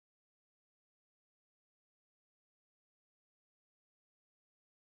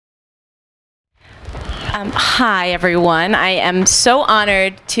Hi, everyone. I am so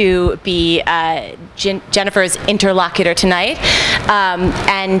honored to be Jennifer's interlocutor tonight.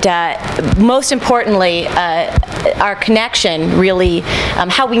 And most importantly, our connection really,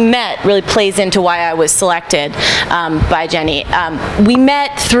 how we met really plays into why I was selected by Jenny. We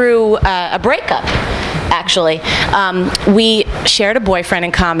met through a breakup. Actually, we shared a boyfriend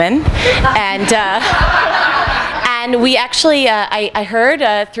in common, and we actually, I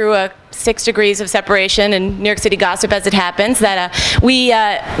heard through 6 degrees of separation and New York City gossip, as it happens, that we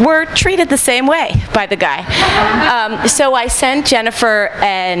were treated the same way by the guy. So I sent Jennifer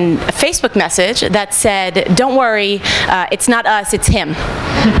a Facebook message that said, "Don't worry, it's not us, it's him."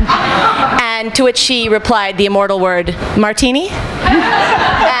 And to which she replied the immortal word, "Martini?"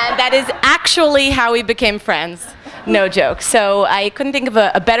 And that is actually how we became friends. No joke. So I couldn't think of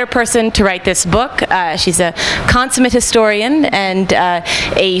a better person to write this book. She's a consummate historian and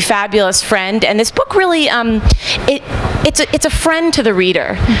a fabulous friend. And this book really, it's a friend to the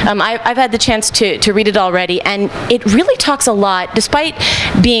reader. I've had the chance to read it already, and it really talks a lot, despite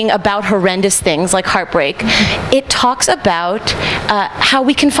being about horrendous things like heartbreak. It talks about how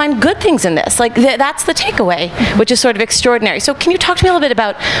we can find good things in this. Like that's the takeaway, which is sort of extraordinary. So can you talk to me a little bit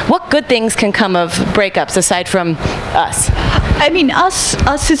about what good things can come of breakups aside from us? I mean, us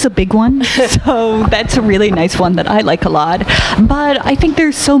is a big one, so that's a really nice one that I like a lot. But I think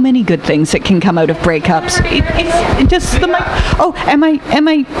there's so many good things that can come out of breakups. It's just the mic. Oh, am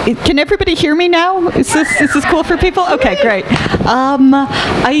I? Can everybody hear me now? Is this cool for people? Okay, great.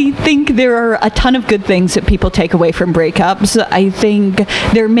 I think there are a ton of good things that people take away from breakups. I think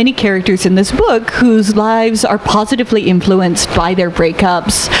there are many characters in this book whose lives are positively influenced by their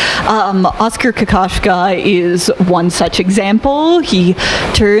breakups. Oscar Kokoschka is one such example. He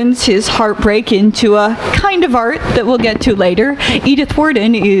turns his heartbreak into a kind of art that we'll get to later. Edith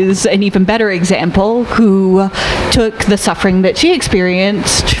Wharton is an even better example, who took the suffering that she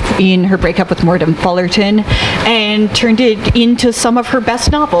experienced in her breakup with Morden Fullerton and turned it into some of her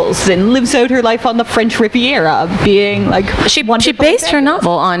best novels and lives out her life on the French Riviera, being like she based her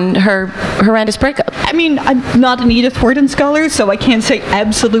novel on her horrendous breakup. I mean, I'm not an Edith Wharton scholar, so I can't say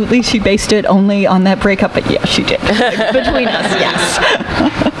absolutely she based it only on that breakup, but yeah, she did. Between us, yes.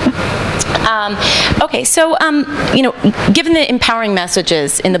 Okay, so you know, given the empowering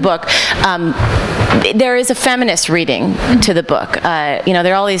messages in the book, there is a feminist reading to the book. You know,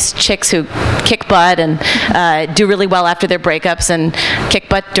 there are all these chicks who kick butt and do really well after their breakups and kick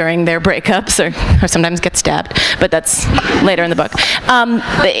butt during their breakups, or sometimes get stabbed, but that's later in the book.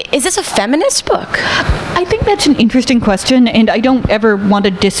 Is this a feminist book? I think that's an interesting question, and I don't ever want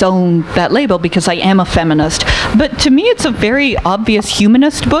to disown that label because I am a feminist. But to me, it's a very obvious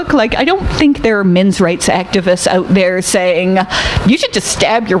humanist book. Like, I don't think there are men's rights activists out there saying, you should just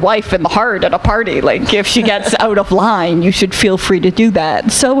stab your wife in the heart at a party. Like, if she gets out of line, you should feel free to do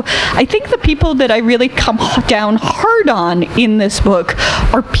that. So I think the people that I really come down hard on in this book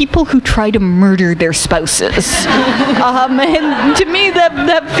are people who try to murder their spouses. And to me,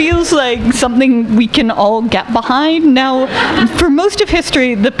 that feels like something we can all get behind. Now, for most of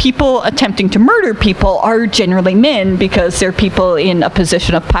history, the people attempting to murder people are generally men because they're people in a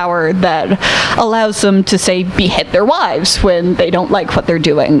position of power that allows them to, say, behead their wives when they don't like what they're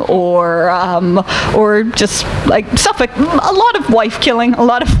doing, or just like stuff like a lot of wife killing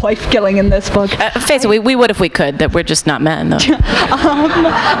in this book. Face it, we would if we could. That we're just not men, though.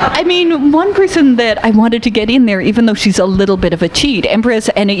 I mean, one person that I wanted to get in there, even though she's a little bit of a cheat, Empress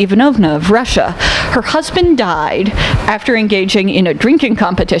Anna Ivanovna of Russia. Her husband died after engaging in a drinking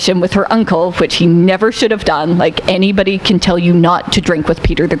competition with her uncle, which he never should have done. Like, anybody can tell you not to drink with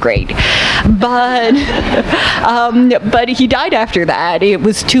Peter the Great. But he died after that. It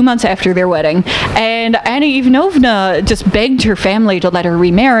was 2 months after their wedding. And Anna Ivanovna just begged her family to let her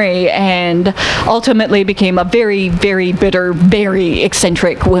remarry, and ultimately became a very, very bitter, very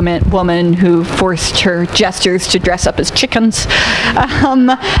eccentric woman who forced her jesters to dress up as chickens.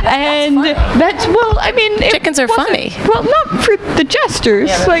 Well, I mean, chickens are funny. Well, not for the jesters.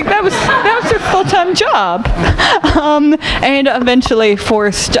 Yeah, like that was their full-time job. And eventually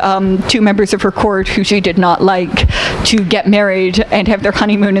forced 2 members of her court who she did not like to get married and have their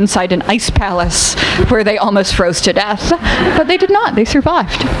honeymoon inside an ice palace where they almost froze to death. But they did not. They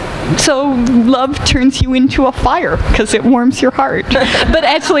survived. So love turns you into a fire because it warms your heart. But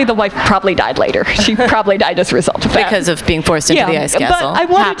actually, the wife probably died later. She probably died as a result of that. Because of being forced into the ice castle. But I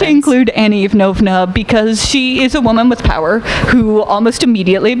wanted to include Annie Ivanovna because she is a woman with power who almost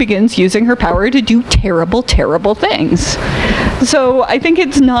immediately begins using her power to do terrible, terrible things. So I think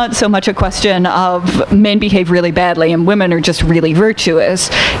it's not so much a question of men behave really badly and women are just really virtuous.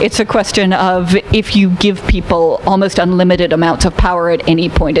 It's a question of if you give people almost unlimited amounts of power at any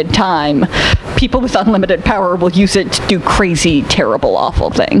point in time, people with unlimited power will use it to do crazy, terrible,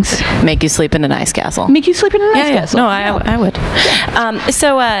 awful things. Make you sleep in an ice castle. Make you sleep in an ice castle. No, I would.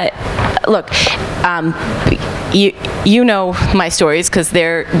 Look, you know my stories because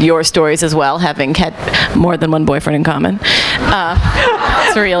they're your stories as well, having had more than one boyfriend in common.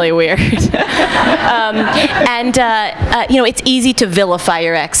 It's really weird. It's easy to vilify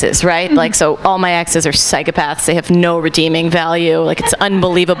your exes, right? Mm-hmm. Like, so all my exes are psychopaths. They have no redeeming value. Like, it's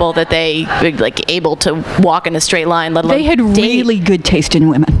unbelievable that they like able to walk in a straight line, let alone they had really good taste in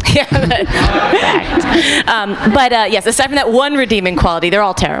women. Yeah, yes, aside from that one redeeming quality, they're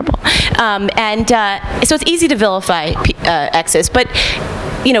all terrible. So it's easy to vilify exes, but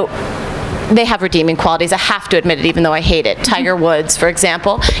they have redeeming qualities. I have to admit it, even though I hate it. Tiger Woods, for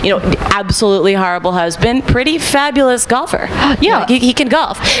example, absolutely horrible husband, pretty fabulous golfer. Yeah. He can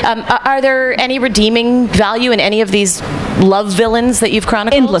golf. Are there any redeeming value in any of these love villains that you've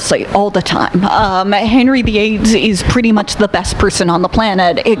chronicled? Endlessly, all the time. Henry VIII is pretty much the best person on the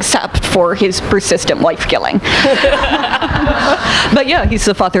planet, except for his persistent wife killing. But yeah, he's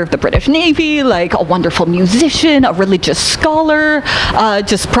the father of the British Navy, like a wonderful musician, a religious scholar,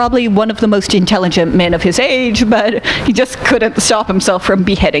 just probably one of the most intelligent men of his age, but he just couldn't stop himself from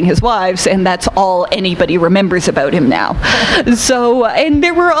beheading his wives, and that's all anybody remembers about him now. So, and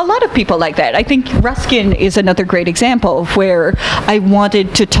there were a lot of people like that. I think Ruskin is another great example where I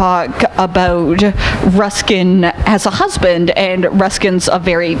wanted to talk about Ruskin as a husband, and Ruskin's a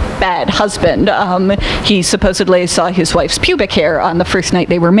very bad husband. He supposedly saw his wife's pubic hair on the first night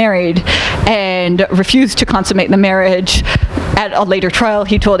they were married and refused to consummate the marriage. At a later trial,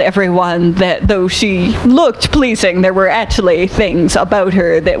 he told everyone that though she looked pleasing, there were actually things about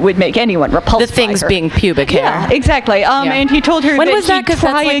her that would make anyone repulsed. The things by her. Being pubic hair. Yeah, exactly. And he told her that he'd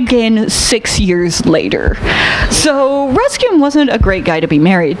try again 6 years later. So Ruskin wasn't a great guy to be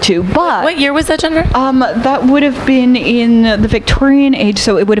married to, but... What year was that, Jennifer? That would have been in the Victorian age,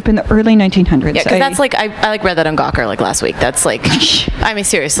 so it would have been the early 1900s. Yeah, because that's like, I read that on Gawker last week. That's like, I mean,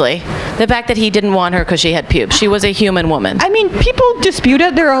 seriously. The fact that he didn't want her because she had pubes. She was a human woman. I mean, people dispute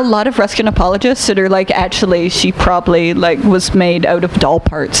it. There are a lot of Ruskin apologists that are like, actually, she probably was made out of doll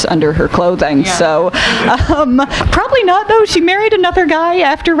parts under her clothing. Yeah. So probably not, though. She married another guy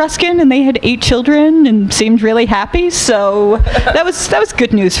after Ruskin, and they had 8 children and seemed really happy. So that was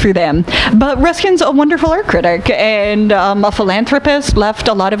good news for them. But Ruskin's a wonderful art critic and a philanthropist. Left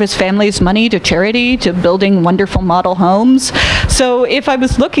a lot of his family's money to charity, to building wonderful model homes. So if I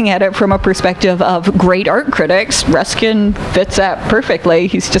was looking at it from a perspective of great art critics, Ruskin fits that perfectly.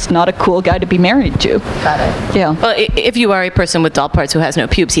 He's just not a cool guy to be married to. Got it. Yeah. Well, if you are a person with doll parts who has no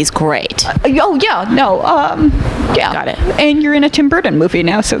pubes, he's great. Oh, yeah. No. Yeah. Got it. And you're in a Tim Burton movie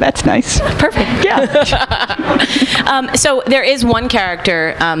now, so that's nice. Perfect. Yeah. So there is one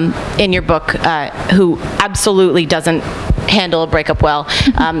character in your book who absolutely doesn't handle a breakup well.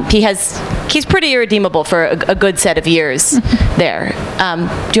 He's pretty irredeemable for a good set of years there.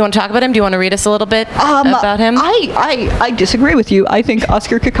 Do you want to talk about him? Do you want to read us a little bit about him? I disagree with you. I think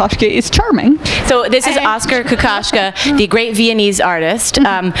Oskar Kokoschka is charming. So this is Oskar Kokoschka, the great Viennese artist,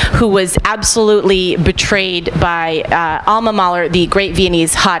 who was absolutely betrayed by Alma Mahler, the great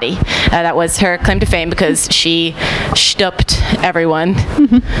Viennese hottie. That was her claim to fame because she stooped everyone.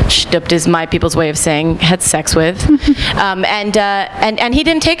 Stooped is my people's way of saying had sex with. And he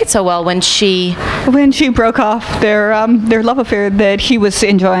didn't take it so well when she broke off their love affair that he was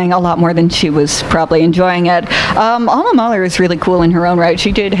enjoying a lot more than she was probably enjoying it. Alma Mahler is really cool in her own right.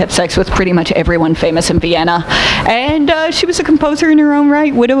 She did have sex with pretty much everyone famous in Vienna, and she was a composer in her own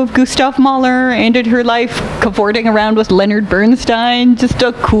right, widow of Gustav Mahler, ended her life cavorting around with Leonard Bernstein, just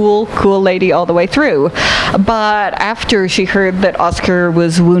a cool lady all the way through. But after she heard that Oskar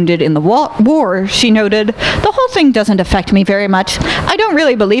was wounded in the war, she noted, "The whole thing doesn't affect me very much. I don't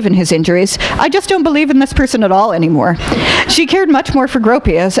really believe in his injuries. injuries. I just don't believe in this person at all anymore. She cared much more for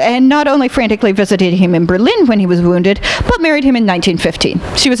Gropius, and not only frantically visited him in Berlin when he was wounded, but married him in 1915.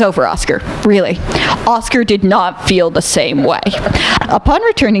 She was over Oscar, really. Oscar did not feel the same way. Upon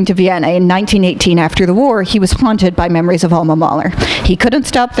returning to Vienna in 1918 after the war, he was haunted by memories of Alma Mahler. He couldn't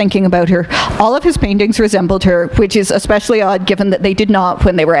stop thinking about her. All of his paintings resembled her, which is especially odd given that they did not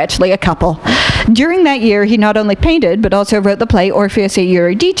when they were actually a couple. During that year, he not only painted, but also wrote the play Orpheus et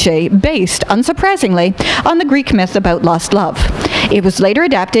Eurydice, based, unsurprisingly, on the Greek myth about lost love. It was later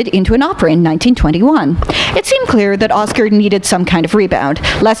adapted into an opera in 1921. It seemed clear that Oscar needed some kind of rebound,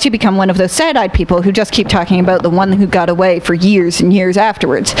 lest he become one of those sad-eyed people who just keep talking about the one who got away for years and years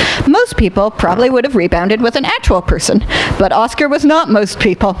afterwards. Most people probably would have rebounded with an actual person, but Oscar was not most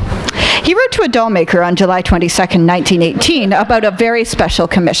people. He wrote to a doll maker on July 22nd, 1918, about a very special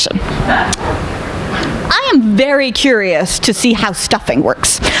commission. I am very curious to see how stuffing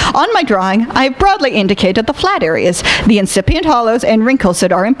works. On my drawing, I have broadly indicated the flat areas, the incipient hollows and wrinkles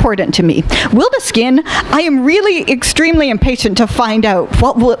that are important to me. Will the skin? I am really extremely impatient to find out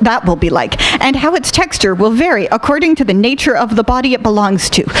what that will be like, and how its texture will vary according to the nature of the body it belongs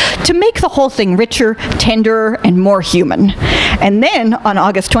to make the whole thing richer, tenderer, and more human. And then, on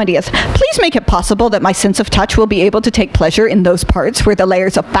August 20th, please make it possible that my sense of touch will be able to take pleasure in those parts where the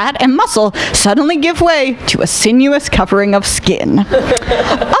layers of fat and muscle suddenly give way to a sinuous covering of skin.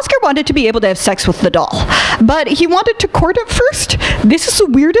 Oscar wanted to be able to have sex with the doll, but he wanted to court it first. This is the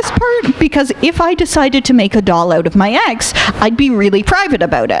weirdest part, because if I decided to make a doll out of my ex, I'd be really private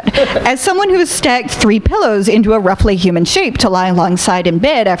about it. As someone who has stacked 3 pillows into a roughly human shape to lie alongside in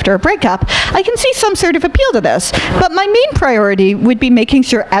bed after a breakup, I can see some sort of appeal to this, but my main priority would be making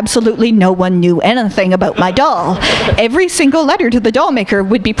sure absolutely no one knew anything about my doll. Every single letter to the doll maker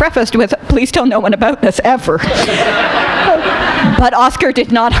would be prefaced with, "Please tell no one about this ever." But Oscar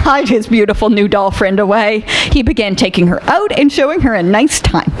did not hide his beautiful new doll friend away. He began taking her out and showing her a nice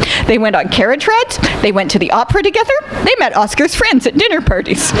time. They went on carriage rides, they went to the opera together, they met Oscar's friends at dinner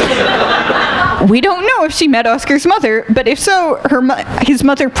parties. We don't know if she met Oscar's mother, but if so, his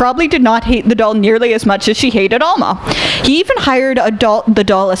mother probably did not hate the doll nearly as much as she hated Alma. He even hired the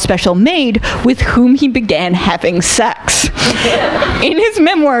doll a special maid with whom he began having sex. In his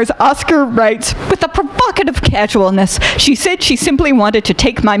memoirs, Oscar writes, with a provocative casualness, "She said she simply wanted to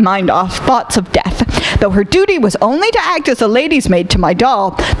take my mind off thoughts of death. Though her duty was only to act as a lady's maid to my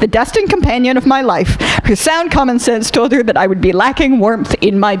doll, the destined companion of my life, her sound common sense told her that I would be lacking warmth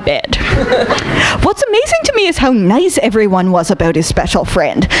in my bed." What's amazing to me is how nice everyone was about his special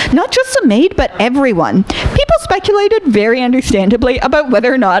friend. Not just the maid, but everyone. People speculated, very understandably, about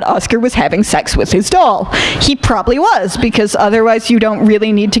whether or not Oscar was having sex with his doll. He probably was, because otherwise you don't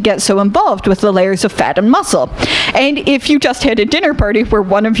really need to get so involved with the layers of fat and muscle. And if you just had a dinner party where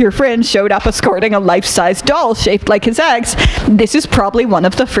one of your friends showed up escorting a life-size doll shaped like his ex, this is probably one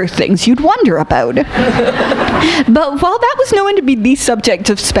of the first things you'd wonder about. But while that was known to be the subject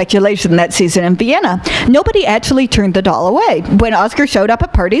of speculation that season in Vienna, nobody actually turned the doll away. When Oscar showed up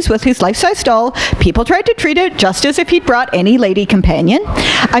at parties with his life-size doll, people tried to treat it just as if he'd brought any lady companion.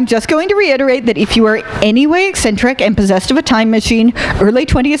 I'm just going to reiterate that if you are anyway eccentric and possessed of a time machine, early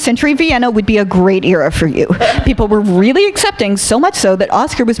 20th century Vienna would be a great era for you. People were really accepting, so much so that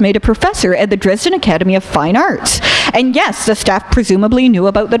Oscar was made a professor at the Dresden Academy of Fine Arts. And yes, the staff presumably knew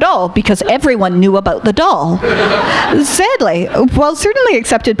about the doll, because everyone knew about the doll. Sadly, while certainly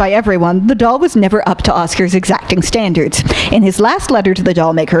accepted by everyone, the doll was never up to Oscar's exacting standards. In his last letter to the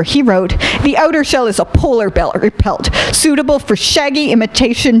doll maker, he wrote, "The outer shell is a polar bear pelt, suitable for shaggy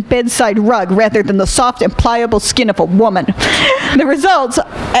imitation bedside rug rather than the soft and pliable skin of a woman. The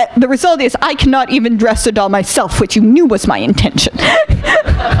result is I cannot even dress the doll myself, which you knew was my intention.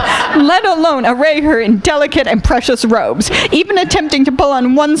 Let alone array her in delicate and precious robes. Even attempting to pull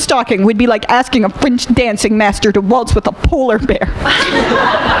on one stocking would be like asking a French dancing master to waltz with a polar bear."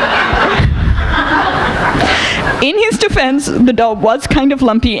 In his defense, the doll was kind of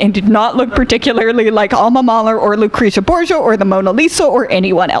lumpy and did not look particularly like Alma Mahler or Lucretia Borgia or the Mona Lisa or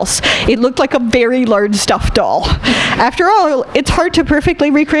anyone else. It looked like a very large stuffed doll. After all, it's hard to perfectly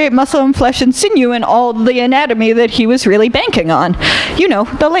recreate muscle and flesh and sinew and all the anatomy that he was really banking on. You know,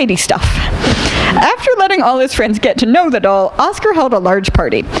 the lady stuff. After letting all his friends get to know the doll, Oscar held a large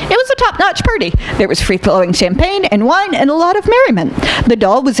party. It was a top-notch party. There was free-flowing champagne and wine and a lot of merriment. The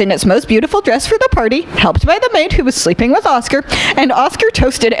doll was in its most beautiful dress for the party, helped by the maid who was sleeping with Oscar, and Oscar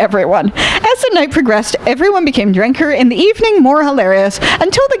toasted everyone. As the night progressed, everyone became drunker and the evening more hilarious,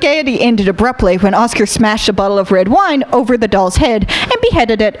 until the gaiety ended abruptly when Oscar smashed a bottle of red wine over the doll's head and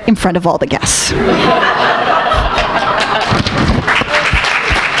beheaded it in front of all the guests.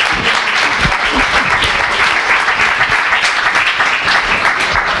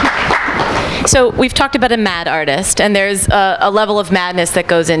 So we've talked about a mad artist, and there's a level of madness that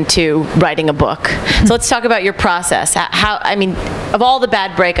goes into writing a book. So let's talk about your process. I mean, of all the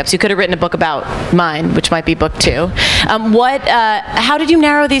bad breakups, you could have written a book about mine, which might be book 2. How did you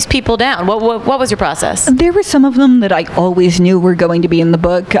narrow these people down? What was your process? There were some of them that I always knew were going to be in the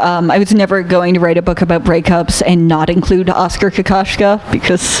book. I was never going to write a book about breakups and not include Oscar Kokoschka,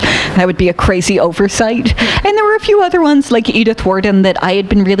 because that would be a crazy oversight. And there were a few other ones like Edith Wharton that I had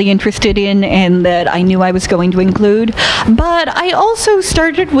been really interested in and that I knew I was going to include. But I also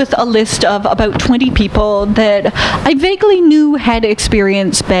started with a list of about 20 people that I vaguely knew had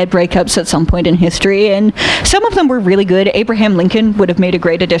experienced bad breakups at some point in history, and some of them were really good. Abraham Lincoln would have made a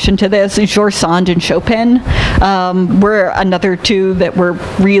great addition to this. George Sand and Chopin were another 2 that were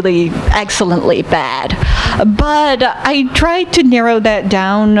really excellently bad. But I tried to narrow that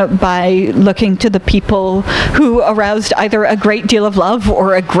down by looking to the people who aroused either a great deal of love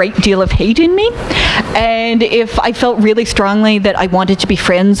or a great deal of hate in me. And if I felt really strongly that I wanted to be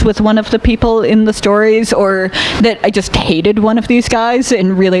friends with one of the people in the stories, or that I just hated one of these guys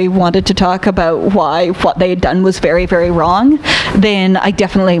and really wanted to talk about why what they had done was very, very wrong, then I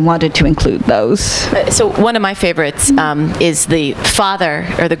definitely wanted to include those. So one of my favorites is the father,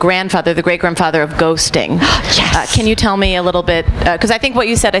 or the grandfather, the great-grandfather of ghosting. Yes. Can you tell me a little bit, because I think what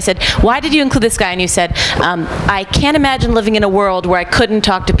you said, I said, why did you include this guy? And you said, I can't imagine living in a world where I couldn't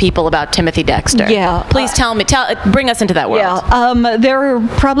talk to people about Timothy Dexter. Yeah. Please bring us into that world. Yeah. There are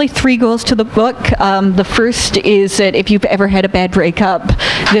probably 3 goals to the book. The first is that if you've ever had a bad breakup,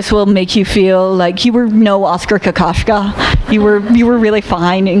 this will make you feel like you were no Oscar Kokoschka. You were really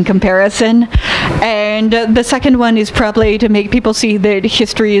fine in comparison. And the second one is probably to make people see that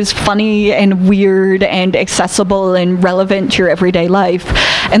history is funny and weird and accessible and relevant to your everyday life.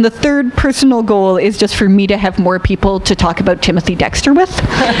 And the third personal goal is just for me to have more people to talk about Timothy Dexter with.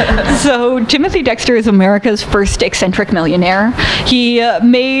 So Timothy Dexter is America's first eccentric millionaire. He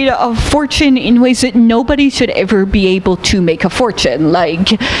made a fortune in ways that nobody should ever be able to make a fortune.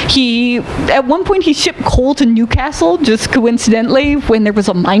 Like, at one point he shipped coal to Newcastle just coincidentally when there was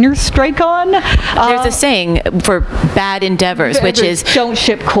a miners' strike on. There's a saying for bad endeavors, which is don't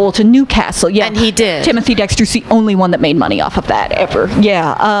ship coal to Newcastle. Yeah, and he did. Timothy Dexter's the only one that made money off of that ever.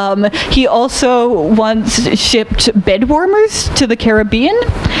 Yeah. He also once shipped bed warmers to the Caribbean.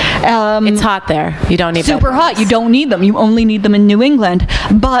 It's hot there. You don't need super hot. You don't need them. You only need them in New England.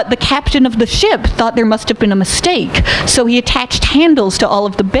 But the captain of the ship thought there must have been a mistake, so he attached handles to all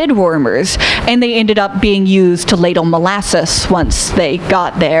of the bed warmers, and they ended up being used to ladle molasses once they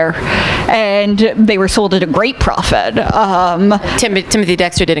got there, and they were sold at a great profit. Timothy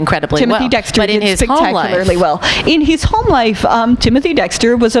Dexter did incredibly well. Timothy Dexter did did spectacularly well. In his home life, Timothy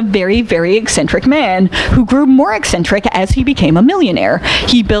Dexter was a very, very eccentric man who grew more eccentric as he became a millionaire.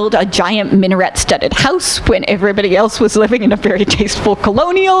 He built a giant minaret-studded house when everybody else was living in a very tasteful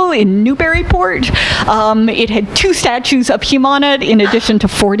colonial in Newburyport. It had 2 statues of him on it, in addition to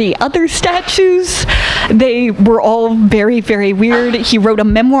 40 other statues. They were all very, very weird. He wrote a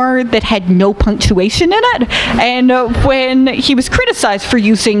memoir that had no punctuation in it, and when he was criticized for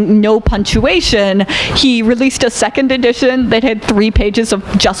using no punctuation, he released a second edition that had 3 pages of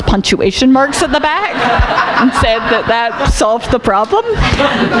just punctuation marks at the back and said that solved the problem.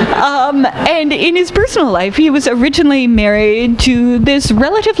 And in his personal life, he was originally married to this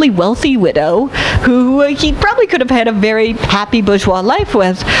relatively wealthy widow who he probably could have had a very happy bourgeois life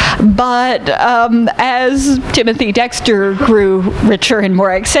with, but as Timothy Dexter grew richer and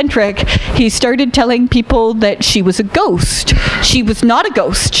more eccentric, he started telling people that she was a ghost. She was not a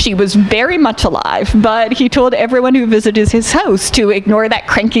ghost. She was very much alive, but he told everyone who visited his house to ignore that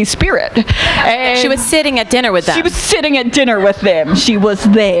cranky spirit. And she was sitting at dinner with them. She was sitting at dinner with them. She was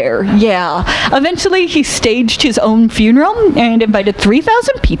there, yeah. Eventually, he staged his own funeral and invited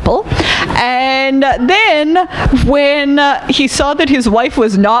 3,000 people. And then, when he saw that his wife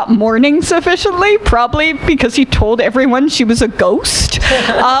was not mourning sufficiently, probably because he told everyone she was a ghost,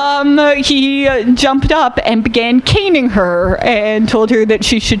 he jumped up and began caning her and told her that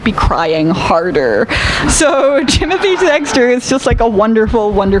she should be crying harder. So Timothy Dexter is just like a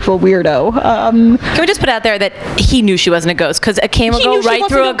wonderful, wonderful weirdo. Can we just put out there that he knew she wasn't a ghost, because a cane will go right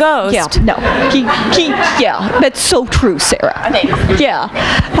through a ghost. Yeah, no. Yeah, that's so true, Sarah. Yeah.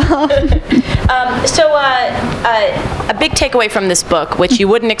 So a big takeaway from this book, which you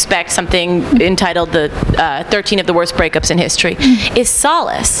wouldn't expect, something entitled the 13 of the Worst Breakups in History, is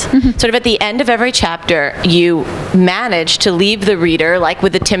solace. Sort of at the end of every chapter, you manage to leave the reader, like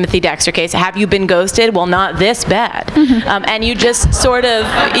with the Timothy Dexter case, have you been ghosted? Well, not this bad. And you just sort of,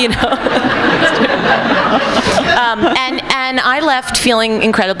 and I left feeling something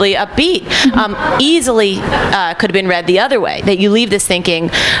incredibly upbeat. Easily could have been read the other way, that you leave this thinking,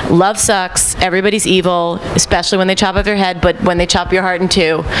 love sucks, everybody's evil, especially when they chop off your head, but when they chop your heart in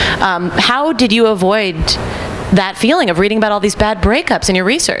two. How did you avoid that feeling of reading about all these bad breakups in your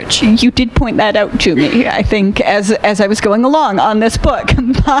research? You did point that out to me, I think, as I was going along on this book.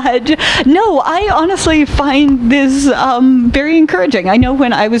 But no, I honestly find this very encouraging. I know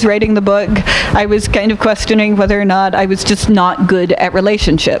when I was writing the book, I was kind of questioning whether or not I was just not good at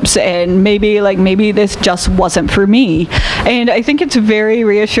relationships, and maybe this just wasn't for me. And I think it's very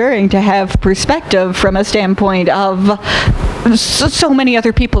reassuring to have perspective from a standpoint of so many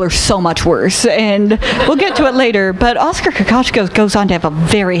other people are so much worse, and we'll get to it later, but Oscar Kokoschka goes on to have a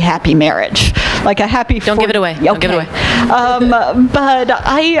very happy marriage, like a happy... Don't give it away. Okay. Don't give it away. But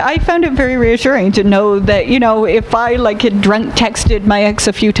I found it very reassuring to know that, if I had drunk texted my ex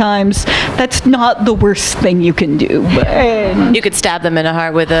a few times, that's not the worst thing you can do. And you could stab them in the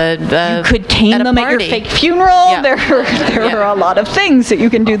heart with you could cane them at your fake funeral. Yeah. There are a lot of things that you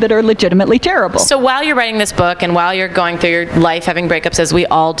can do that are legitimately terrible. So while you're writing this book and while you're going through your life having breakups, as we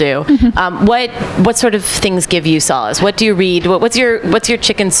all do, what sort of things give you solace? What do you read? What's your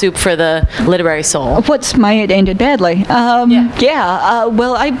chicken soup for the literary soul? What's my It Ended Badly?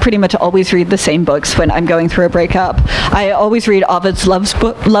 Well, I pretty much always read the same books when I'm going through a breakup. I always read Ovid's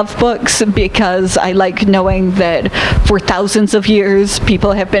love books because I like knowing that for thousands of years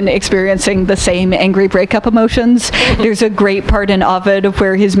people have been experiencing the same angry breakup emotions. There's a great part in Ovid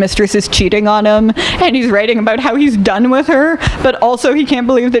where his mistress is cheating on him and he's writing about how he's done with her, but also he can't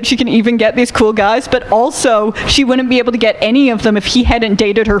believe that she can even get these cool guys, but also she wouldn't be able to get any of them if he hadn't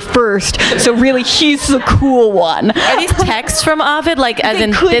dated her first. So really, he's the cool one. Are these texts from Ovid, as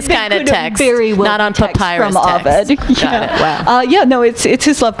in this kind of text, very well, not on papyrus from text? Ovid. Got it. Wow. No, it's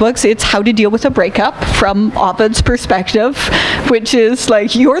his love books. It's how to deal with a breakup from Ovid's perspective, which is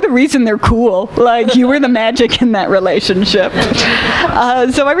you're the reason they're cool. You were the magic in that relationship.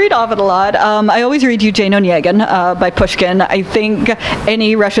 So I read Ovid a lot. I always read Eugene Onegin by Pushkin. I think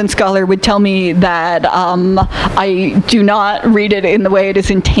any Russian scholar would tell me that I do not read it in the way it is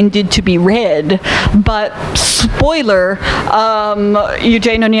intended to be read, but spoiler,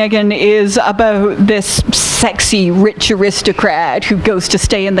 Eugene Onegin is about this sexy, rich aristocrat who goes to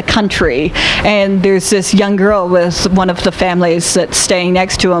stay in the country, and there's this young girl with one of the families that's staying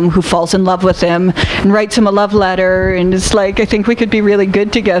next to him who falls in love with him and writes him a love letter and is I think we could be really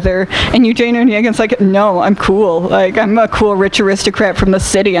good together. And Eugene Onegin's no, I'm cool. I'm a cool, rich aristocrat from the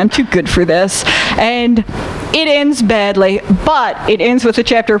city. I'm too good for this. And it ends badly, but it ends with a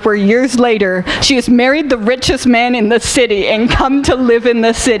chapter where years later she has married the richest man in the city and come to live in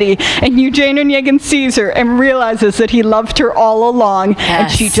the city, and Eugene Onegin sees her and realizes that he loved her all along. Yes.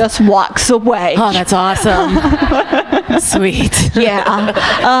 And she just walks away. Oh, that's awesome. Sweet.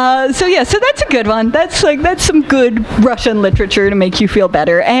 Yeah. So that's a good one. That's some good Russian literature to make you feel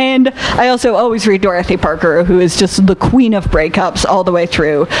better. And I also always read Dorothy Parker, who is just the queen of breakups all the way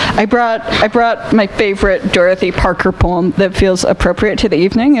through. I brought my favorite Dorothy Parker poem that feels appropriate to the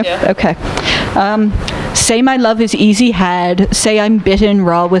evening. Okay. Say my love is easy had, say I'm bitten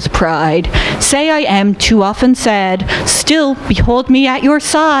raw with pride, say I am too often sad, still behold me at your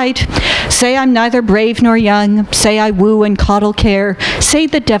side. Say I'm neither brave nor young, say I woo and coddle care, say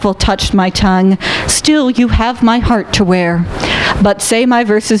the devil touched my tongue, still you have my heart to wear. But say my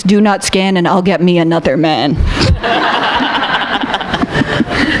verses do not scan and I'll get me another man.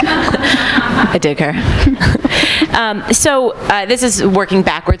 I dig her. So this is working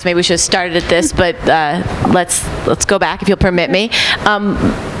backwards. Maybe we should have started at this, but let's go back if you'll permit me.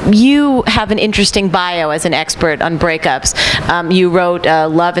 You have an interesting bio as an expert on breakups. You wrote a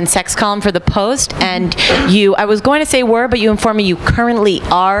love and sex column for The Post, and I was going to say but you informed me you currently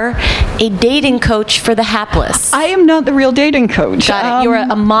are a dating coach for the hapless. I am not the real dating coach. Got it. You're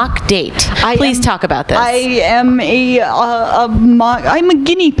a mock date. Please talk about this. I am I'm a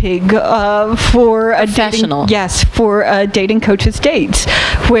guinea pig for a professional. For a dating coach's dates,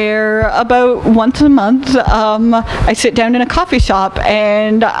 where about once a month I sit down in a coffee shop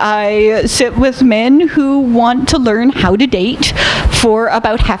and I sit with men who want to learn how to date for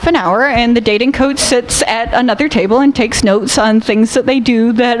about half an hour, and the dating coach sits at another table and takes notes on things that they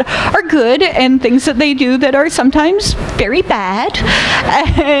do that are are good and things that they do that are sometimes very bad.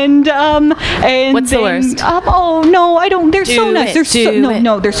 And what's the worst? Oh no, I don't. They're so nice.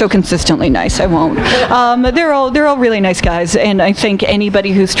 They're so consistently nice. I won't. They're all really nice guys, and I think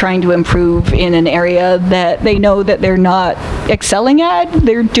anybody who's trying to improve in an area that they know that they're not excelling at,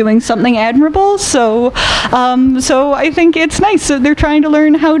 they're doing something admirable. So I think it's nice that they're trying to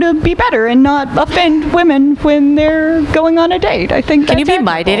learn how to be better and not offend women when they're going on a date. I think. Can you be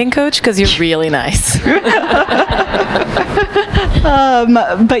admirable. my dating coach? Because you're really nice.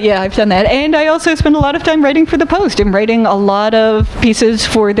 But yeah, I've done that. And I also spend a lot of time writing for The Post. I'm writing a lot of pieces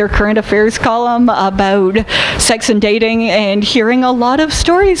for their current affairs column about sex and dating and hearing a lot of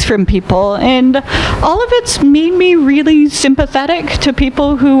stories from people. And all of it's made me really sympathetic to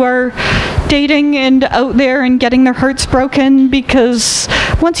people who are dating and out there and getting their hearts broken, because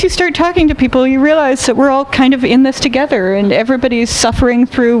once you start talking to people, you realize that we're all kind of in this together and everybody's suffering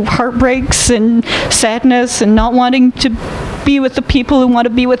through heartbreaks and sadness and not wanting to be with the people who want to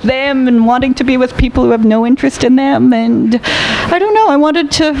be with them and wanting to be with people who have no interest in them. And I don't know, I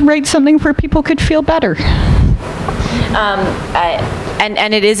wanted to write something where people could feel better.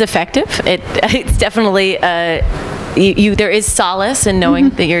 And it is effective. It's definitely there is solace in knowing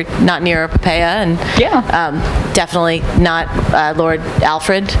that you're not Nir or Popea, and definitely not Lord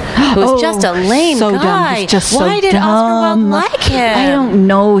Alfred, who was just a lame guy. Dumb. Just Why did Oscar Wilde like him? I don't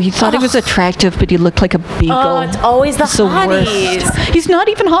know. He thought he was attractive, but he looked like a beagle. Oh, it's always the hotties. He's not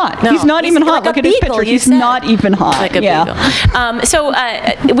even hot. No, he's not even hot. Like Look at his picture. He's not even hot. Like a beagle. So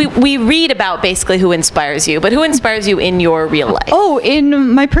we read about basically who inspires you, but who inspires you in your real life? Oh,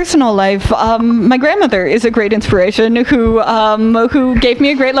 in my personal life, my grandmother is a great inspiration. Who gave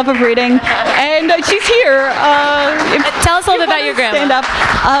me a great love of reading, and she's here. Tell us a little bit about your grandma.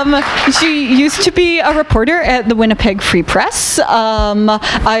 Stand up. She used to be a reporter at the Winnipeg Free Press.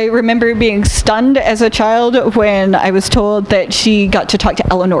 I remember being stunned as a child when I was told that she got to talk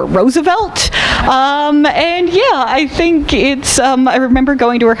to Eleanor Roosevelt. And yeah, I think it's. I remember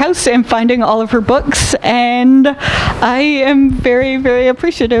going to her house and finding all of her books, and I am very, very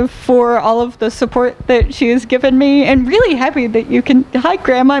appreciative for all of the support that she has given me. And really happy that you can. Hi,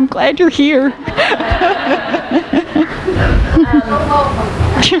 Grandma. I'm glad you're here.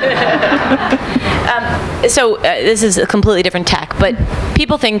 So this is a completely different tack, but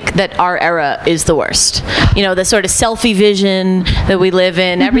people think that our era is the worst. You know, the sort of selfie vision that we live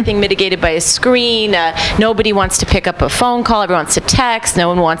in, everything mitigated by a screen. Nobody wants to pick up a phone call. Everyone wants to text. No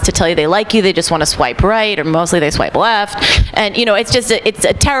one wants to tell you they like you. They just want to swipe right, or mostly they swipe left. And, you know, it's just it's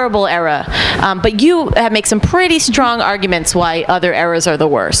a terrible era. But you make some pretty strong arguments why other eras are the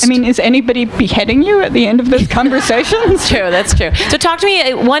worst. I mean, is anybody beheading you at the end of this conversation? That's true. That's true. So talk to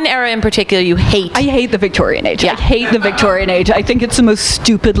me, one era in particular you hate. I hate the Victorian age. Yeah. I hate the Victorian age. I think it's the most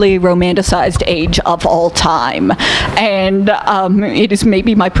stupidly romanticized age of all time. And it is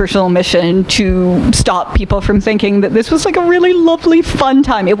maybe my personal mission to stop people from thinking that this was like a really lovely, fun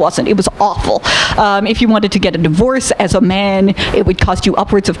time. It wasn't. It was awful. If you wanted to get a divorce as a man, it would cost you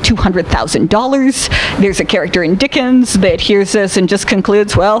upwards of $200,000. There's a character in Dickens that hears this and just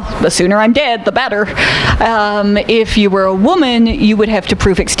concludes, well, the sooner I'm dead, the better. If you were a woman, you would have to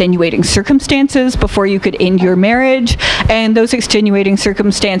prove extenuating circumstances before you could end your marriage, and those extenuating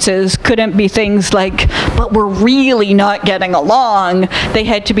circumstances couldn't be things like, but we're really not getting along. They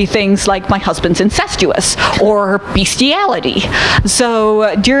had to be things like, my husband's incestuous, or bestiality.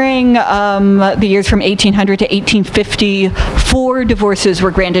 So during the years from 1800 to 1850, 4 divorces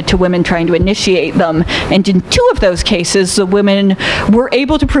were granted to women trying to initiate them, and in 2 of those cases, the women were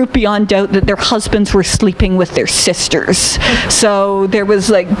able to prove beyond doubt that their husbands were sleeping with their sisters. So there was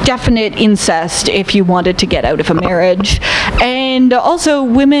like definite incest if you wanted to get out of a marriage. And also,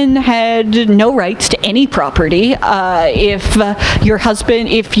 women had no rights to any property. If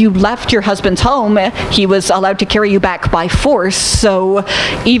you left your husband's home, he was allowed to carry you back by force. So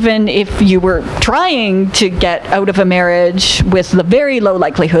even if you were trying to get out of a marriage with the very low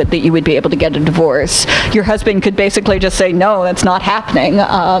likelihood that you would be able to get a divorce, your husband could basically just say, no, that's not happening.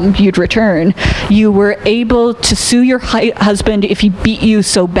 You'd return. You were able to sue your husband if he beat you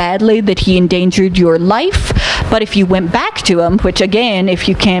so badly that he endangered your life. But if you went back to him, which again, if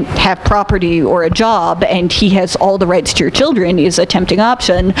you can't have property or a job and he has all the rights to your children, is a tempting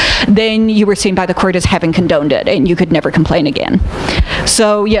option, then you were seen by the court as having condoned it and you could never complain again.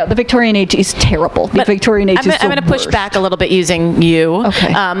 So yeah, the Victorian age is terrible. The Victorian age is the worst. I'm going to push back a little bit using you,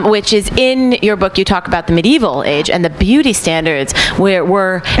 okay. Which is in your book you talk about the medieval age and the beauty standards where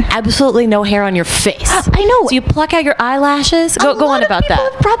were absolutely no hair on your face. I know. So you pluck out your eyelashes? Go on about that.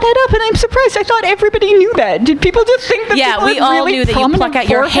 People have brought that up and I'm surprised. I thought everybody knew that. Did People just think that Yeah, people we have all really knew that you prominent pluck out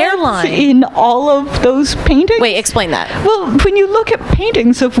your foreheads hairline. in all of those paintings. Wait, explain that. Well, when you look at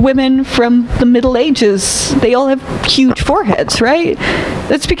paintings of women from the Middle Ages, they all have huge foreheads, right?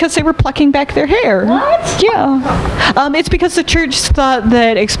 That's because they were plucking back their hair. What? Yeah. It's because the church thought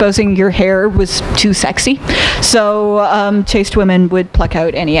that exposing your hair was too sexy. So chaste women would pluck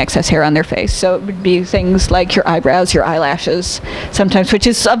out any excess hair on their face. So it would be things like your eyebrows, your eyelashes, sometimes, which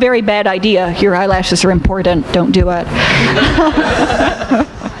is a very bad idea. Your eyelashes are important. Don't do it.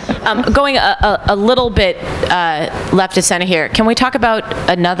 Going a little bit left of center here, can we talk about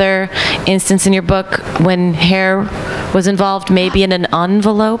another instance in your book when hair was involved, maybe in an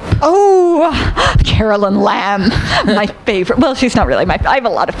envelope? Oh, Carolyn Lamb, my favorite. Well, she's not really I have a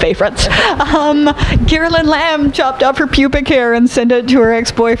lot of favorites. Carolyn Lamb chopped off her pubic hair and sent it to her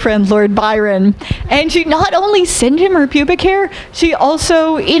ex-boyfriend, Lord Byron. And she not only sent him her pubic hair, she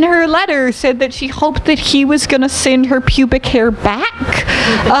also, in her letter, said that she hoped that he was going to send her pubic hair back.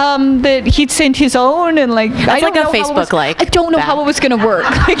 That he'd send his own, and like That's I don't like know a Facebook I don't know back. how it was going to work.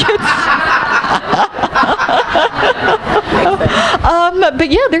 But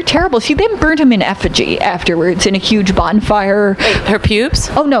yeah, they're terrible. She then burned him in effigy afterwards in a huge bonfire. Wait, her pubes?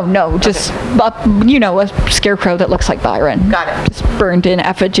 Oh no, just a scarecrow that looks like Byron. Got it. Just burned in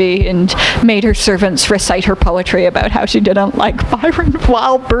effigy and made her servants recite her poetry about how she didn't like Byron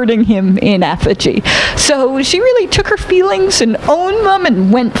while burning him in effigy. So she really took her feelings and owned them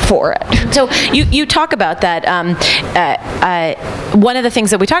and went for it. So you talk about that. One of the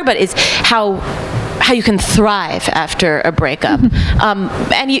things that we talk about is how you can thrive after a breakup.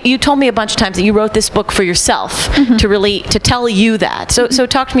 And you told me a bunch of times that you wrote this book for yourself to tell you that. So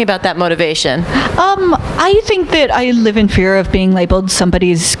talk to me about that motivation. I think that I live in fear of being labeled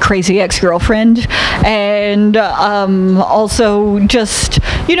somebody's crazy ex-girlfriend, and also just,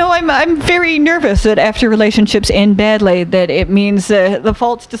 I'm very nervous that after relationships end badly, that it means that the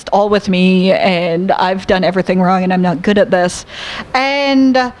fault's just all with me, and I've done everything wrong, and I'm not good at this.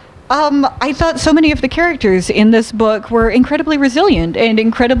 And I thought so many of the characters in this book were incredibly resilient and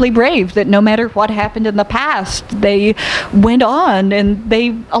incredibly brave, that no matter what happened in the past, they went on, and they,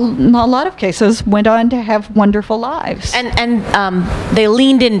 in a lot of cases, went on to have wonderful lives. And they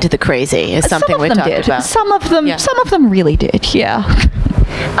leaned into the crazy is something we talked about. Some of them really did, yeah.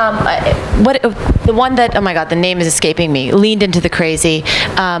 What the one that, oh my God, the name is escaping me, leaned into the crazy,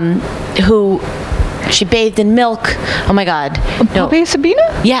 who she bathed in milk. Oh my God. No. Poppy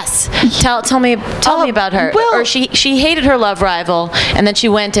Sabina? Yes. Tell me about her. Well, or she hated her love rival, and then she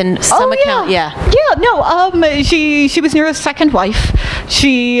went and she was Nero's second wife.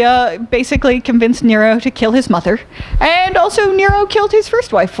 She basically convinced Nero to kill his mother, and also Nero killed his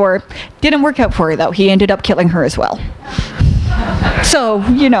first wife for her. Didn't work out for her though. He ended up killing her as well. So,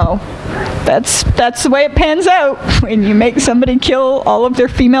 that's the way it pans out when you make somebody kill all of their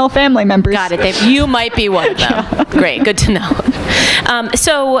female family members. Got it, Dave. You might be one of them. Yeah. Great, good to know.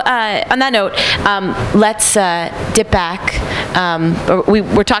 So on that note, let's dip back.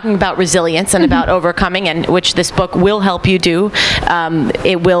 We're talking about resilience and about overcoming, and which this book will help you do.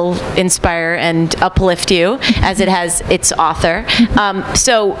 It will inspire and uplift you, as it has its author.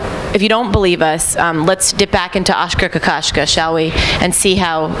 So if you don't believe us, let's dip back into Oskar Kokoschka, shall we, and see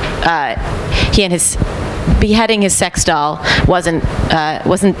how he and his beheading his sex doll wasn't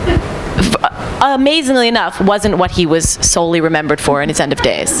amazingly enough, wasn't what he was solely remembered for in his end of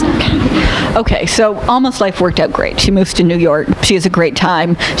days. Okay, so Alma's life worked out great. She moves to New York. She has a great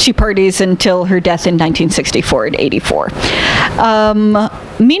time. She parties until her death in 1964 at 84.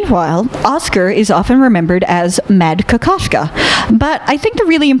 Meanwhile, Oskar is often remembered as Mad Kokoschka, but I think the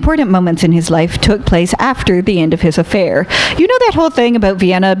really important moments in his life took place after the end of his affair. You know that whole thing about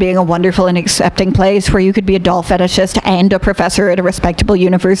Vienna being a wonderful and accepting place where you could be a doll fetishist and a professor at a respectable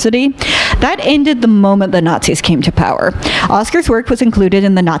university? That ended the moment the Nazis came to power. Oskar's work was included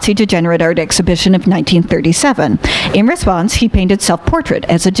in the Nazi degenerate art exhibition of 1937. In response, he painted self-portrait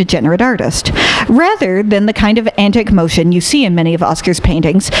as a degenerate artist. Rather than the kind of antic motion you see in many of Oskar's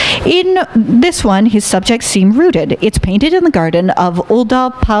paintings, in this one, his subjects seem rooted. It's painted in the garden of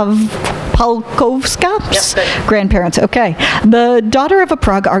Ulda Palkovska's grandparents. Okay. The daughter of a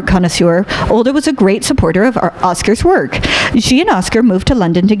Prague art connoisseur, Ulda was a great supporter of Oskar's work. She and Oskar moved to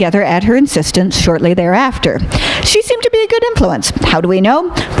London together at her insistence shortly thereafter. She seemed to be a good influence. How do we know?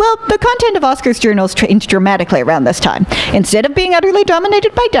 Well, the content of Oskar's journals changed dramatically around this time. Instead of being utterly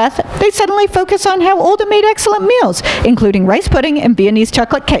dominated by death, they suddenly focus on how Ulda made excellent meals, including rice pudding and Viennese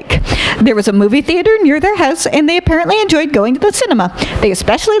chocolate cake. There was a movie theater near their house, and they apparently enjoyed going to the cinema. They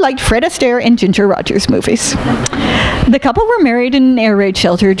especially liked Fred Astaire's affair in Ginger Rogers movies. The couple were married in an air raid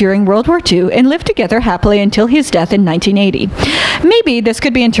shelter during World War II and lived together happily until his death in 1980. Maybe this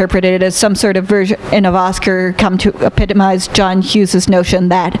could be interpreted as some sort of version of Oscar come to epitomize John Hughes's notion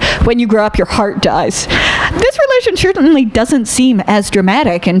that when you grow up, your heart dies. This relation certainly doesn't seem as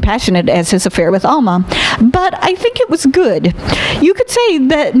dramatic and passionate as his affair with Alma, but I think it was good. You could say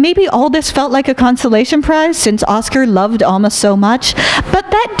that maybe all this felt like a consolation prize since Oscar loved Alma so much, but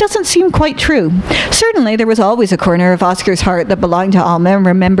that doesn't seem quite true. Certainly, there was always a corner of Oscar's heart that belonged to Alma and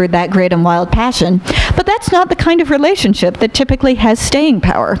remembered that great and wild passion, but that's not the kind of relationship that typically has staying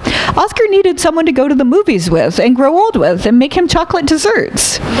power. Oscar needed someone to go to the movies with and grow old with and make him chocolate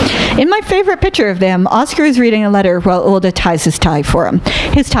desserts. In my favorite picture of them, Oscar is reading a letter while Ulda ties his tie for him.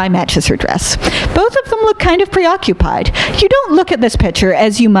 His tie matches her dress. Both of them look kind of preoccupied. You don't look at this picture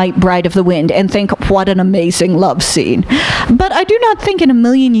as you might Bride of the Wind and think, what an amazing love scene. But I do not think in a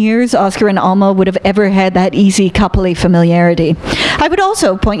million years Oscar and Alma would have ever had that easy coupley familiarity. I would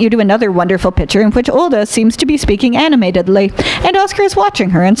also point you to another wonderful picture in which Ulda seems to be speaking animatedly, and Oscar is watching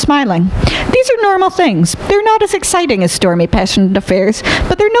her and smiling. These are normal things. They're not as exciting as stormy, passionate affairs,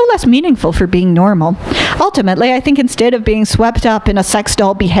 but they're no less meaningful for being normal. Ultimately, I think instead of being swept up in a sex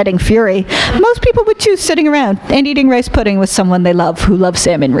doll beheading fury, most people would choose sitting around and eating rice pudding with someone they love who loves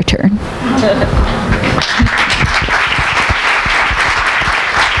them in return.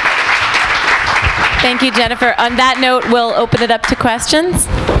 Thank you, Jennifer. On that note, we'll open it up to questions.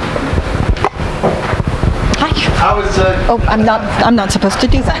 I'm not supposed to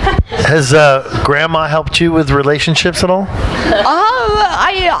do that. Has Grandma helped you with relationships at all?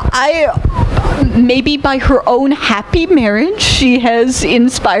 Maybe by her own happy marriage, she has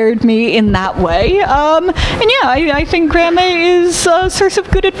inspired me in that way. And yeah, I think Grandma is a source of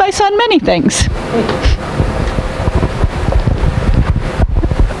good advice on many things.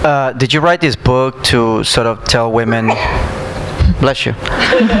 Did you write this book to sort of tell women, bless you,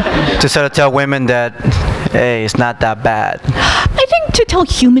 to sort of tell women that, hey, it's not that bad? I think to tell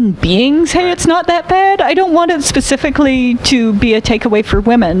human beings, hey, it's not that bad. I don't want it specifically to be a takeaway for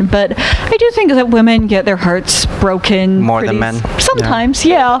women, but I do think that women get their hearts broken more than men. Sometimes,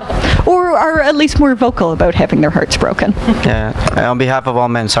 yeah. Or are at least more vocal about having their hearts broken. Yeah. On behalf of all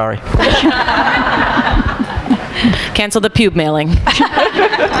men, sorry. Cancel the pube mailing.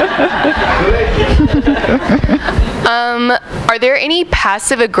 Are there any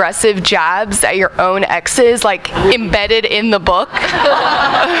passive-aggressive jabs at your own exes, like, embedded in the book?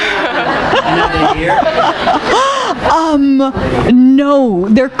 No,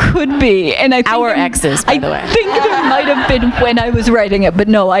 there could be. And I think Our exes, by the way. I think there might have been when I was writing it, but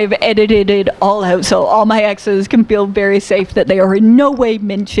no, I've edited it all out, so all my exes can feel very safe that they are in no way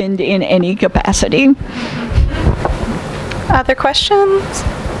mentioned in any capacity. Other questions?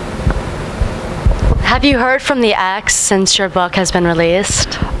 Have you heard from the ex since your book has been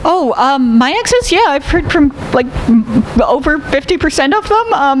released? Oh, my exes, yeah, I've heard from like over 50% of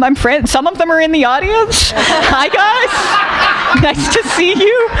them. I'm friends. Some of them are in the audience. Hi, guys. Nice to see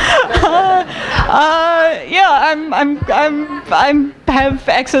you. Yeah, I'm have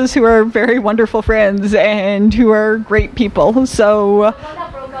exes who are very wonderful friends and who are great people. So.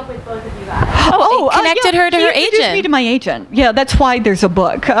 Oh, connected her to her He introduced me agent. to my agent. Yeah, that's why there's a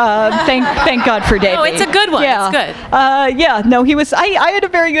book. Thank God for David. Oh, it's a good one. Yeah. It's good. Yeah, no, he was. I had a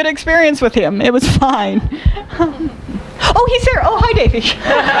very good experience with him. It was fine. Oh, he's there. Oh, hi, Davey.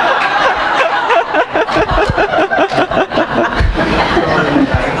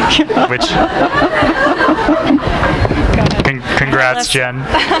 Congrats, Jen.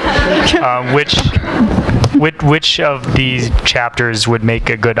 Which of these chapters would make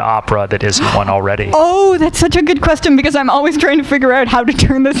a good opera that isn't one already? Oh, that's such a good question because I'm always trying to figure out how to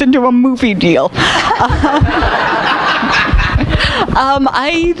turn this into a movie deal.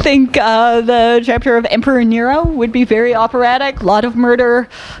 I think the chapter of Emperor Nero would be very operatic. A lot of murder,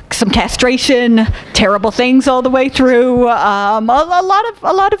 some castration, terrible things all the way through. A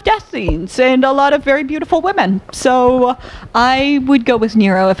lot of death scenes and a lot of very beautiful women. So I would go with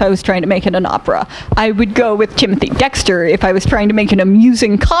Nero if I was trying to make it an opera. I would go with Timothy Dexter if I was trying to make an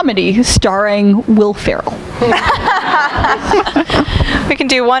amusing comedy starring Will Ferrell. We can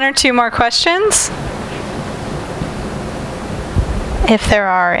do one or two more questions, if there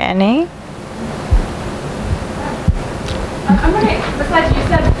are any. I'm wondering, besides you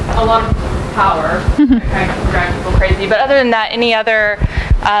said a lot of power, kind of drive people crazy, but other than that, any other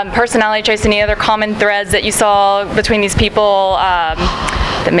personality traits, any other common threads that you saw between these people?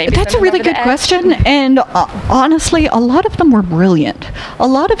 that maybe That's a sent them really over the good edge? question, and honestly, a lot of them were brilliant. A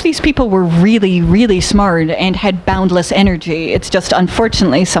lot of these people were really, really smart and had boundless energy. It's just,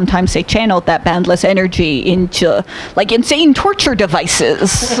 unfortunately, sometimes they channeled that boundless energy into, like, insane torture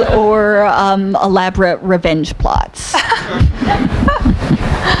devices or elaborate revenge plots.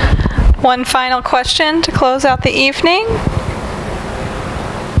 One final question to close out the evening.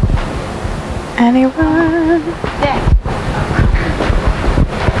 Anyone?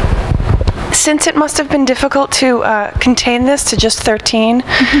 Since it must have been difficult to contain this to just 13,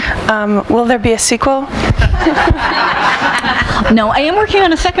 will there be a sequel? No, I am working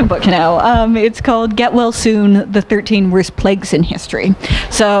on a second book now. It's called Get Well Soon, The 13 Worst Plagues in History.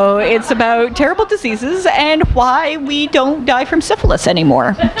 So it's about terrible diseases and why we don't die from syphilis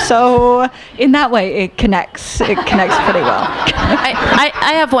anymore. So in that way, it connects. It connects pretty well.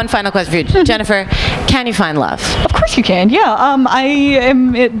 I have one final question for you. Jennifer, can you find love? Of course you can, yeah. I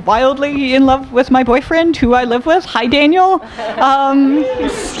am wildly in love with my boyfriend, who I live with. Hi, Daniel.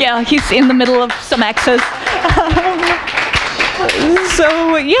 He's in the middle of some exes.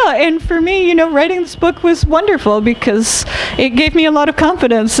 So yeah, and for me, writing this book was wonderful because it gave me a lot of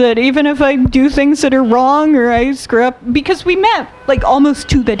confidence that even if I do things that are wrong or I screw up, because we met like almost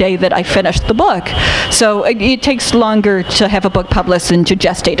to the day that I finished the book. So it takes longer to have a book published than to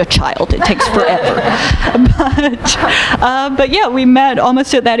gestate a child. It takes forever. But yeah, we met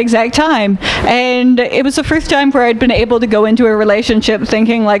almost at that exact time. And it was the first time where I'd been able to go into a relationship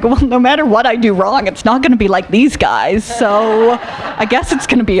thinking like, well, no matter what I do wrong, it's not going to be like these guys. So I guess it's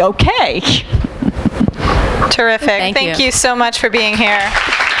going to be okay. Terrific. Thank you so much for being here.